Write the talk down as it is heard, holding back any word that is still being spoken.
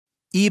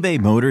eBay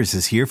Motors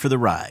is here for the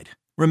ride.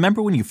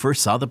 Remember when you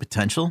first saw the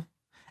potential?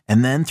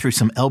 And then through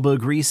some elbow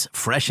grease,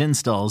 fresh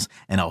installs,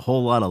 and a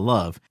whole lot of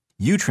love,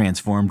 you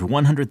transformed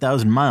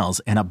 100,000 miles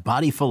and a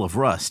body full of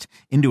rust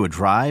into a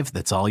drive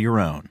that's all your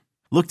own.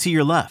 Look to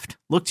your left.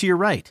 Look to your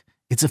right.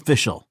 It's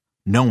official.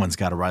 No one's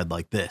got a ride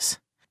like this.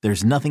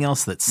 There's nothing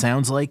else that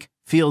sounds like,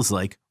 feels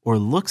like, or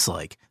looks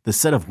like the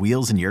set of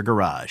wheels in your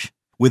garage.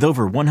 With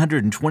over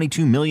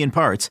 122 million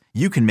parts,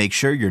 you can make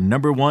sure your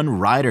number one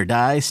ride or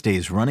die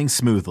stays running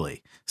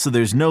smoothly. So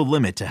there's no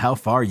limit to how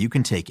far you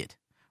can take it.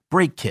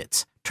 Brake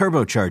kits,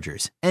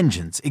 turbochargers,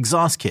 engines,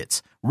 exhaust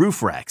kits,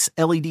 roof racks,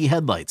 LED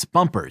headlights,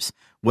 bumpers,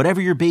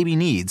 whatever your baby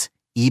needs,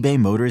 eBay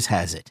Motors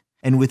has it.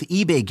 And with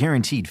eBay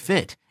Guaranteed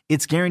Fit,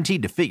 it's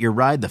guaranteed to fit your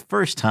ride the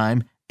first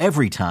time,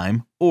 every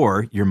time,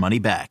 or your money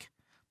back.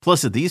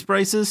 Plus at these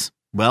prices,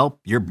 well,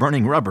 you're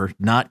burning rubber,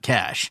 not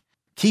cash.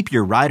 Keep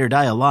your ride or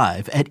die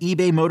alive at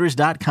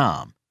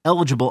ebaymotors.com.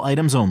 Eligible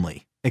items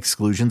only.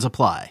 Exclusions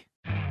apply.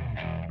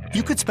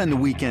 You could spend the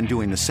weekend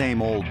doing the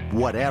same old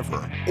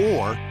whatever,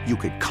 or you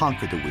could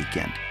conquer the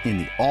weekend in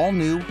the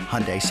all-new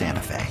Hyundai Santa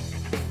Fe.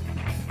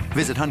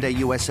 Visit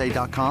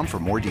HyundaiUSA.com for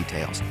more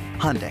details.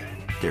 Hyundai,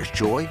 there's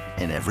joy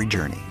in every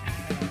journey.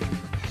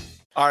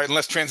 All right, and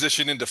let's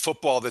transition into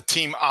football. The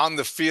team on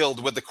the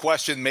field with the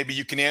question maybe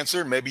you can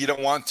answer, maybe you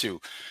don't want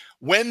to.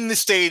 When the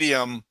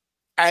stadium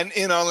and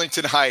in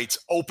Arlington Heights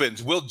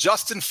opens, will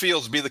Justin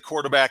Fields be the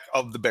quarterback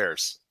of the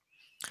Bears?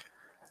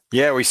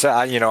 Yeah, we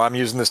saw, I'm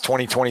using this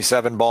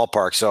 2027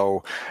 ballpark.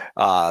 So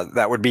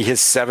that would be his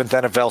 7th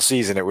NFL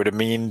season. It would have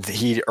mean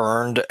he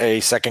earned a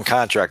second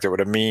contract. It would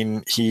have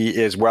mean he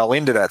is well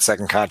into that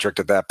second contract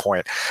at that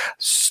point.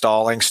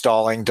 Stalling,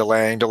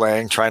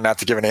 delaying, trying not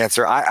to give an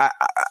answer.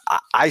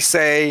 I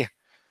say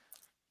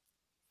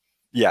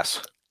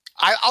yes.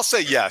 I'll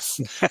say yes,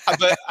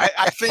 but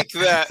I think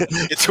that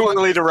it's too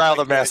early to rile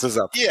the masses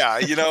up. Yeah,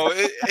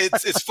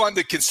 it's fun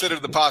to consider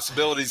the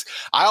possibilities.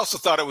 I also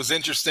thought it was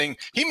interesting.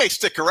 He may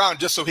stick around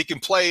just so he can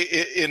play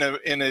in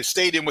a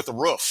stadium with a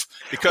roof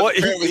because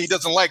apparently he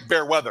doesn't like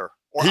bare weather.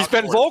 He's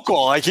been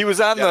vocal. Like he was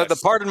on the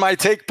Pardon My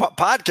Take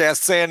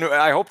podcast saying,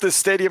 I hope this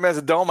stadium has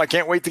a dome. I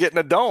can't wait to get in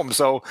a dome.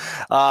 So,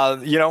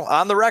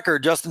 on the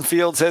record, Justin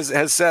Fields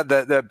has said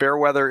that bare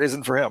weather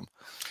isn't for him.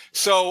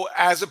 So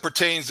as it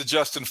pertains to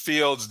Justin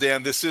Fields,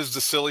 Dan, this is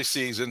the silly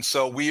season.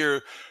 So we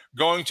are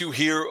going to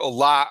hear a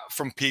lot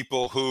from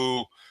people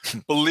who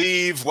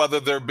believe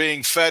whether they're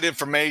being fed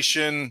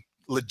information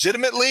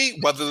legitimately,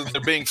 whether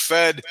they're being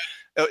fed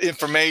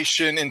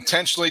information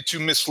intentionally to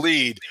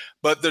mislead.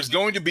 But there's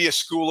going to be a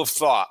school of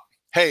thought.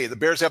 Hey, the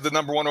Bears have the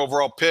number 1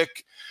 overall pick.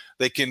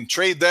 They can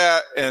trade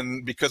that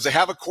and because they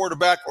have a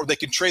quarterback, or they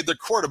can trade their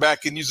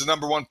quarterback and use the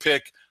number 1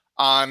 pick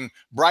on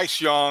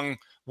Bryce Young,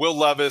 Will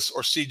Levis,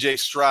 or C.J.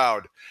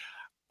 Stroud.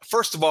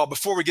 First of all,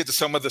 before we get to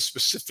some of the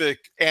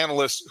specific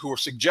analysts who are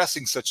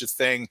suggesting such a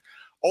thing,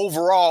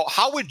 overall,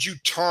 how would you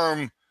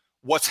term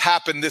what's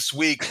happened this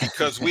week?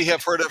 Because we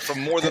have heard it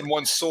from more than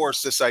one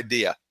source, this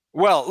idea.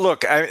 Well,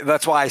 look,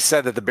 that's why I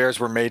said that the Bears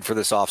were made for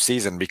this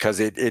offseason, because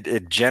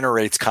it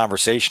generates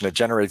conversation, it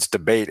generates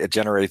debate, it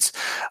generates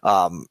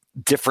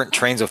different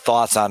trains of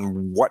thoughts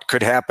on what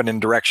could happen in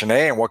direction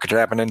A and what could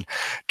happen in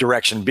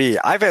direction B.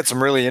 I've had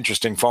some really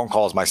interesting phone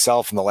calls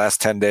myself in the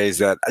last 10 days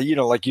that,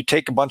 like you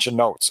take a bunch of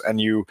notes and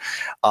you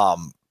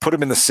put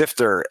them in the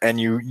sifter and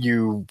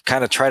you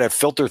kind of try to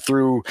filter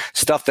through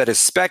stuff that is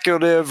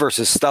speculative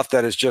versus stuff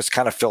that is just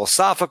kind of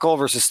philosophical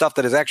versus stuff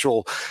that is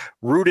actual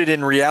rooted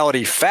in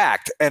reality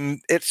fact.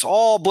 And it's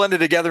all blended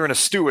together in a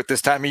stew at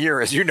this time of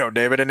year, as you know,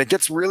 David, and it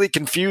gets really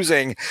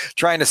confusing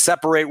trying to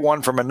separate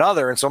one from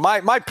another. And so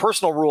my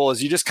personal rule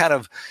is you just kind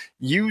of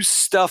use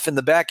stuff in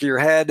the back of your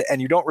head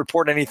and you don't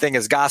report anything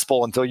as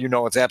gospel until you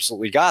know it's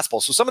absolutely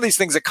gospel. So some of these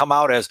things that come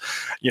out as,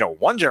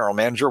 one general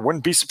manager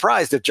wouldn't be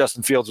surprised if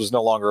Justin Fields was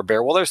no longer a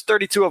Bear. Well, there's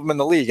 32 of them in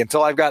the league.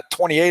 Until I've got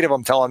 28 of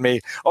them telling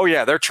me, oh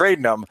yeah, they're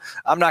trading them,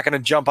 I'm not going to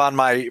jump on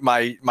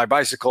my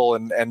bicycle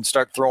and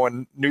start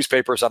throwing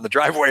newspapers on the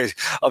driveways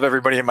of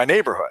everybody in my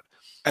neighborhood.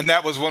 And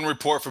that was one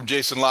report from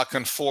Jason La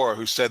Canfora,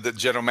 who said that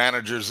general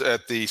managers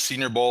at the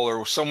Senior Bowl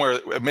or somewhere,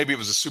 maybe it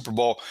was a Super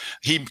Bowl,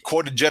 he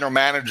quoted general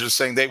managers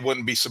saying they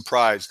wouldn't be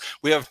surprised.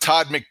 We have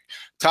Todd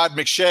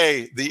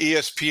McShay, the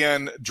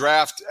ESPN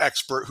draft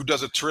expert, who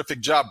does a terrific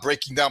job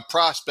breaking down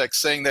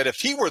prospects, saying that if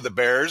he were the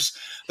Bears,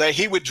 that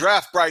he would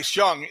draft Bryce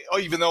Young,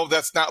 even though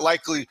that's not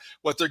likely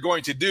what they're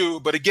going to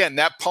do. But again,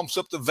 that pumps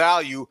up the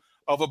value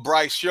of a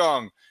Bryce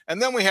Young. And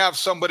then we have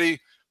somebody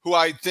who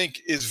I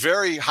think is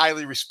very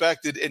highly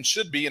respected and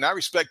should be, and I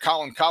respect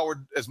Colin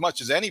Cowherd as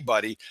much as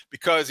anybody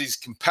because he's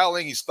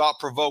compelling, he's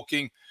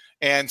thought-provoking,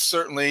 and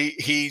certainly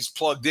he's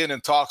plugged in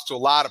and talks to a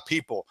lot of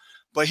people.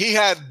 But he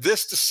had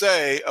this to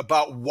say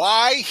about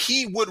why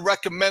he would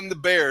recommend the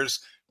Bears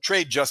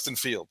trade Justin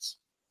Fields.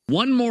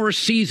 One more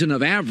season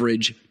of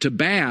average to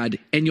bad,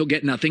 and you'll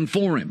get nothing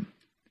for him.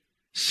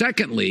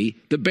 Secondly,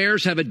 the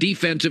Bears have a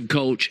defensive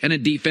coach and a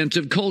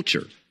defensive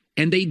culture,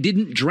 and they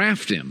didn't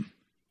draft him.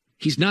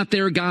 He's not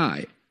their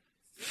guy.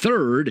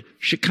 Third,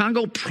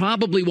 Chicago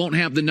probably won't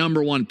have the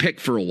number one pick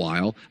for a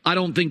while. I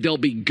don't think they'll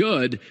be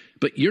good,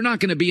 but you're not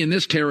going to be in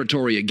this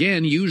territory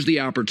again. Use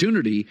the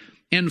opportunity.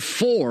 And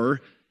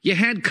 4, you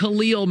had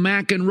Khalil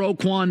Mack and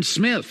Roquan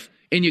Smith,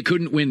 and you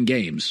couldn't win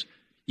games.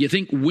 You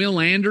think Will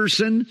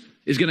Anderson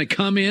is going to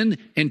come in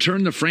and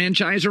turn the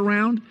franchise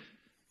around?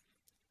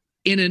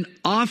 In an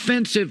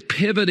offensive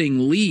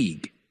pivoting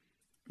league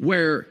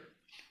where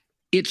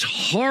it's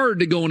hard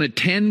to go on a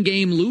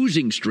 10-game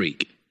losing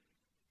streak,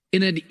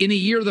 in a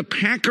year the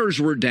Packers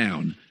were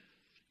down,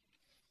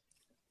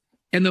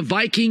 and the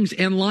Vikings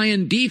and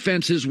Lion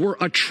defenses were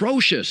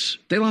atrocious.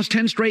 They lost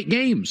 10 straight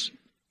games.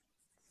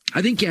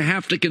 I think you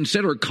have to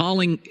consider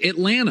calling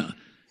Atlanta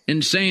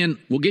and saying,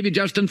 we'll give you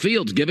Justin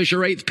Fields, give us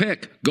your 8th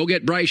pick, go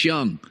get Bryce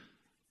Young,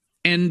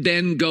 and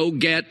then go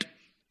get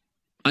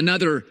the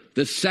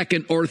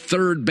 2nd or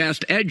 3rd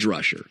best edge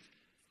rusher.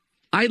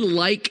 I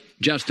like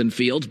Justin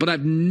Fields, but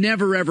I've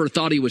never, ever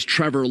thought he was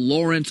Trevor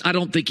Lawrence. I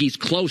don't think he's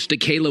close to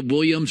Caleb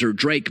Williams or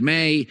Drake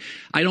May.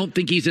 I don't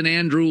think he's an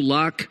Andrew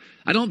Luck.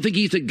 I don't think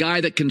he's a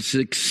guy that can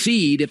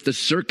succeed if the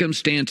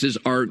circumstances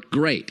aren't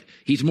great.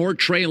 He's more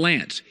Trey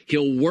Lance.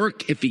 He'll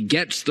work if he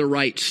gets the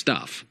right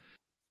stuff.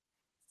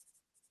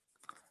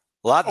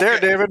 A lot there,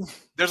 David.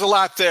 There's a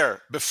lot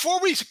there. Before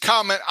we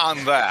comment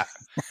on that,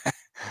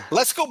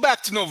 let's go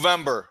back to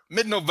November,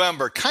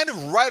 mid-November, kind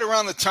of right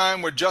around the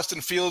time where Justin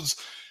Fields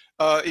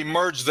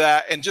emerged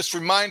that, and just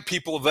remind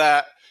people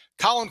that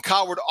Colin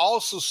Cowherd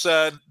also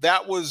said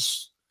that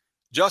was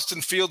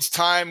Justin Fields'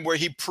 time where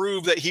he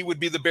proved that he would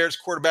be the Bears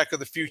quarterback of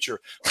the future.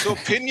 So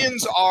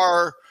opinions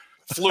are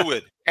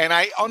fluid, and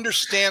I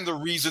understand the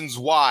reasons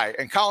why.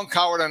 And Colin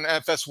Cowherd on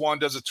FS1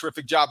 does a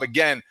terrific job,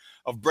 again,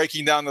 of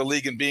breaking down the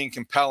league and being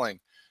compelling.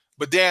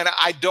 But Dan,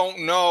 I don't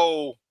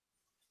know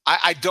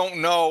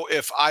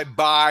if I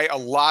buy a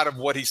lot of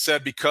what he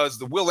said, because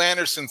the Will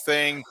Anderson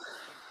thing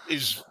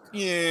is,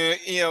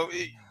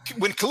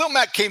 when Khalil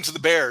Mack came to the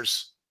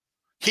Bears,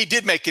 he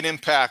did make an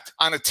impact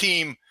on a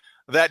team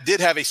that did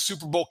have a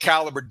Super Bowl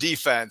caliber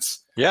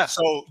defense. Yeah.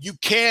 So you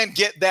can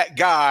get that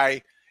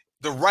guy,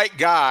 the right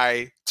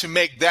guy, to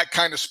make that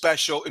kind of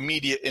special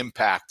immediate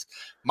impact.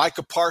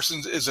 Micah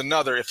Parsons is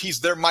another, if he's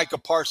their Micah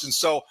Parsons.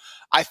 So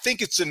I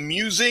think it's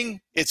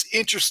amusing, it's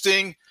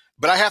interesting,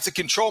 but I have to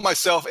control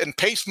myself and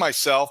pace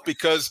myself,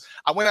 because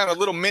I went on a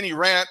little mini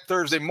rant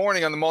Thursday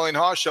morning on the Mully and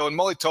Haw show, and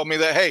Mully told me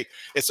that, hey,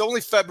 it's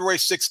only February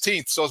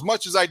 16th. So as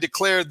much as I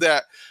declared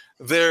that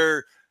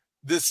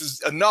this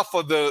is enough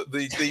of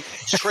the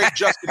trade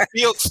Justin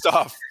Fields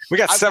stuff, we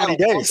got 70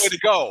 days. A long way to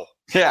go.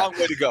 Yeah. Long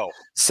way to go.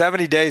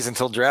 70 days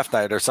until draft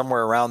night, or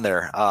somewhere around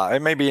there.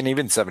 It may be an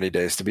even 70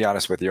 days, to be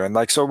honest with you. And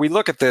so we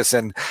look at this,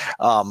 and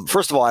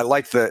first of all, I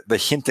like the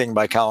hinting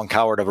by Colin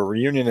Cowherd of a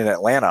reunion in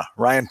Atlanta.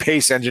 Ryan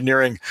Pace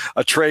engineering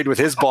a trade with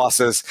his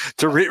bosses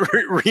to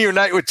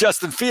reunite with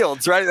Justin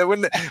Fields, right?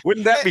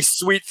 Wouldn't that be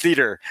sweet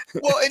theater?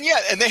 Well,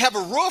 and they have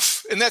a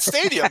roof in that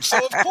stadium, so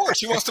of course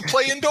he wants to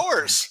play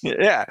indoors.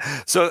 Yeah.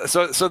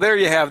 So there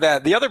you have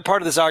that. The other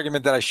part of this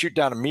argument that I shoot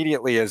down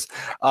immediately is,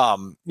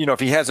 if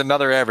he has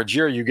another average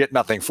year, you get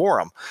nothing for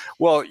him.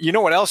 Well, you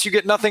know what else you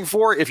get nothing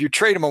for? If you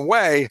trade him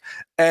away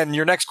and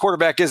your next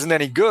quarterback isn't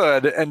any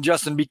good and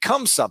Justin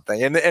becomes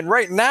something. And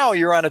right now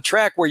you're on a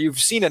track where you've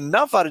seen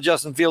enough out of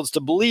Justin Fields to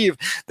believe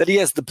that he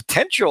has the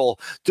potential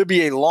to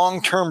be a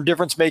long-term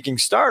difference-making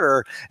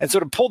starter. And so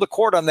to pull the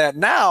cord on that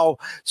now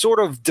sort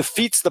of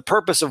defeats the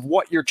purpose of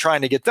what you're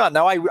trying to get done.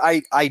 Now,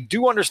 I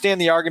do understand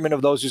the argument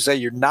of those who say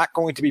you're not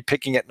going to be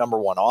picking at number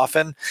one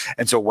often.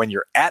 And so when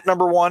you're at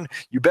number one,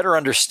 you better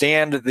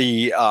understand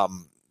the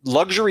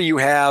luxury you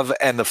have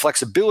and the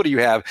flexibility you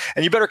have,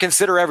 and you better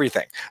consider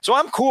everything. So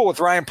I'm cool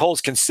with Ryan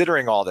Poles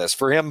considering all this,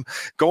 for him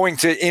going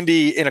to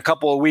Indy in a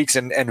couple of weeks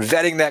and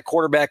vetting that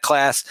quarterback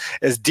class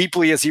as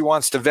deeply as he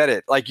wants to vet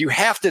it. Like, you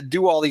have to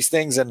do all these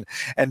things and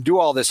do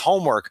all this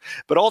homework.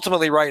 But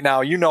ultimately right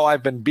now,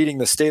 I've been beating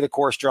the stay the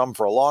course drum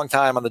for a long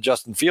time on the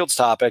Justin Fields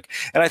topic,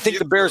 and I think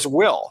the Bears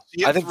will.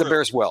 I think the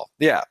Bears will.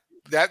 Yeah.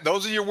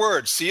 Those are your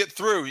words. See it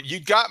through.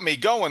 You got me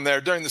going there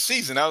during the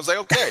season. I was like,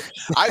 okay,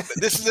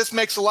 this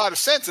makes a lot of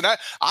sense, and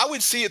I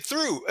would see it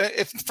through,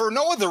 if for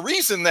no other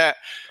reason that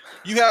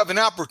you have an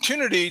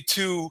opportunity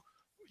to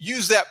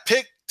use that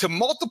pick to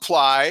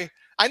multiply.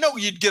 I know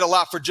you'd get a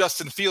lot for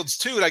Justin Fields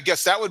too, and I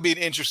guess that would be an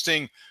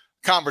interesting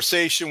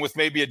conversation with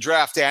maybe a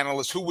draft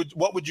analyst.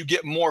 What would you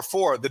get more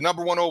for, the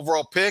number one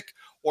overall pick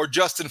or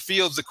Justin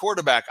Fields, the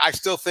quarterback? I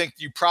still think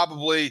you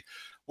probably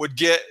would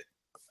get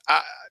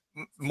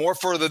more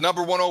for the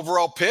number one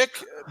overall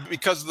pick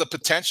because of the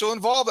potential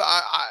involved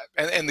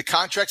and the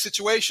contract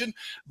situation.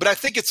 But I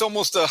think it's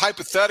almost a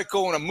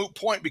hypothetical and a moot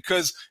point,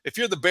 because if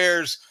you're the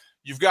Bears,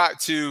 you've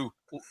got to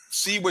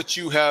see what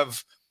you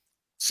have,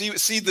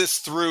 see this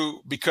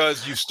through,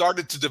 because you've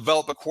started to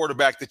develop a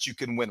quarterback that you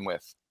can win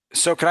with.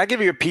 So can I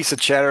give you a piece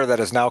of chatter that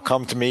has now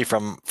come to me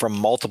from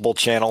multiple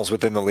channels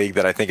within the league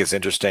that I think is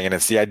interesting? And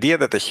it's the idea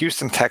that the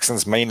Houston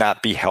Texans may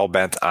not be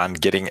hell-bent on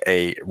getting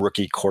a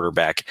rookie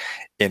quarterback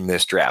in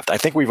this draft. I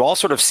think we've all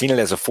sort of seen it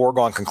as a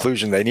foregone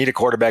conclusion. They need a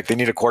quarterback.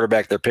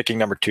 They're picking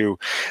number 2.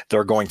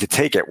 They're going to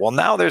take it. Well,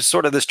 now there's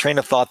sort of this train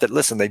of thought that,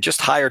 listen, they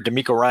just hired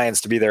DeMeco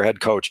Ryans to be their head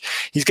coach.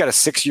 He's got a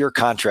 6-year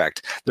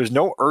contract. There's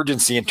no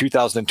urgency in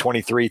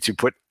 2023 to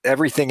put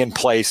everything in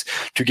place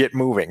to get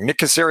moving. Nick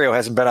Caserio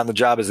hasn't been on the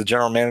job as the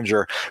general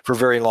manager for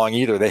very long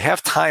either. They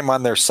have time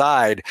on their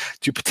side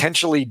to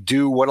potentially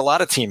do what a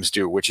lot of teams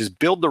do, which is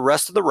build the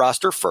rest of the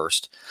roster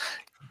first.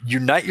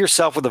 Unite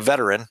yourself with a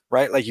veteran,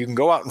 right? Like you can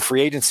go out in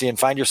free agency and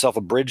find yourself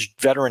a bridge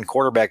veteran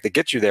quarterback that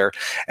gets you there.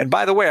 And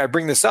by the way, I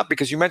bring this up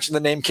because you mentioned the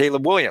name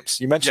Caleb Williams.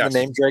 You mentioned the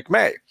name Drake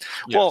May.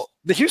 Yes. Well,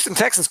 the Houston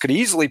Texans could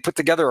easily put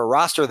together a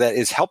roster that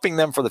is helping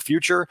them for the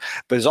future,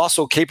 but is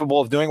also capable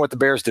of doing what the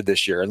Bears did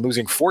this year and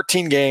losing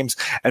 14 games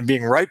and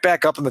being right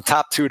back up in the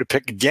top 2 to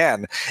pick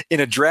again in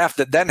a draft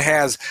that then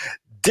has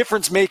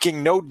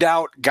difference-making, no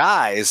doubt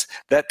guys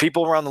that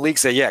people around the league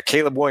say, yeah,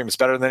 Caleb Williams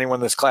better than anyone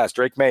in this class.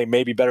 Drake May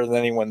maybe better than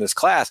anyone in this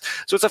class.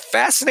 So it's a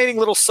fascinating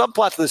little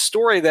subplot to this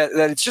story that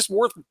it's just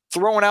worth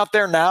throwing out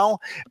there now,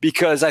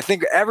 because I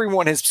think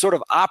everyone has sort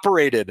of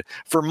operated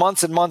for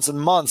months and months and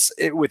months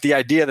with the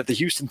idea that the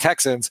Houston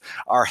Texans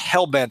are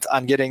hell-bent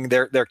on getting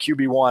their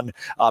QB1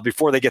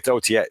 before they get to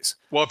OTAs.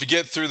 Well, if you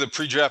get through the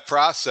pre-draft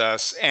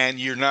process and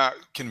you're not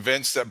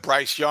convinced that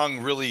Bryce Young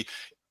really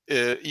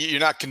you're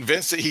not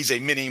convinced that he's a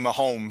mini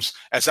Mahomes,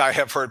 as I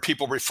have heard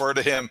people refer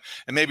to him,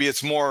 and maybe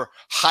it's more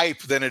hype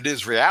than it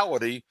is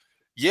reality.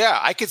 Yeah,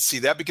 I could see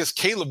that, because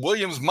Caleb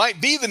Williams might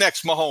be the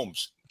next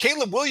Mahomes.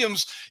 Caleb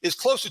Williams is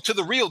closer to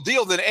the real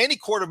deal than any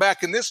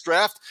quarterback in this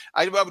draft.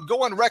 I would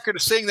go on record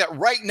as saying that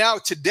right now,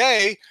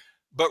 today,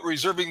 but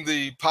reserving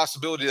the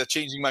possibility of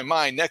changing my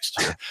mind next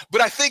year. But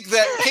I think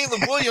that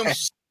Caleb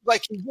Williams,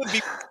 like, he would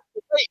be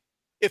great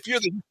if you're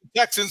the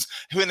Texans,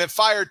 who have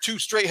fired 2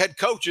 straight head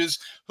coaches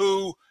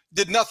who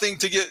did nothing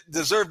to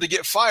deserve to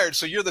get fired.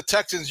 So you're the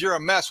Texans, you're a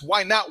mess.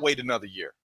 Why not wait another year?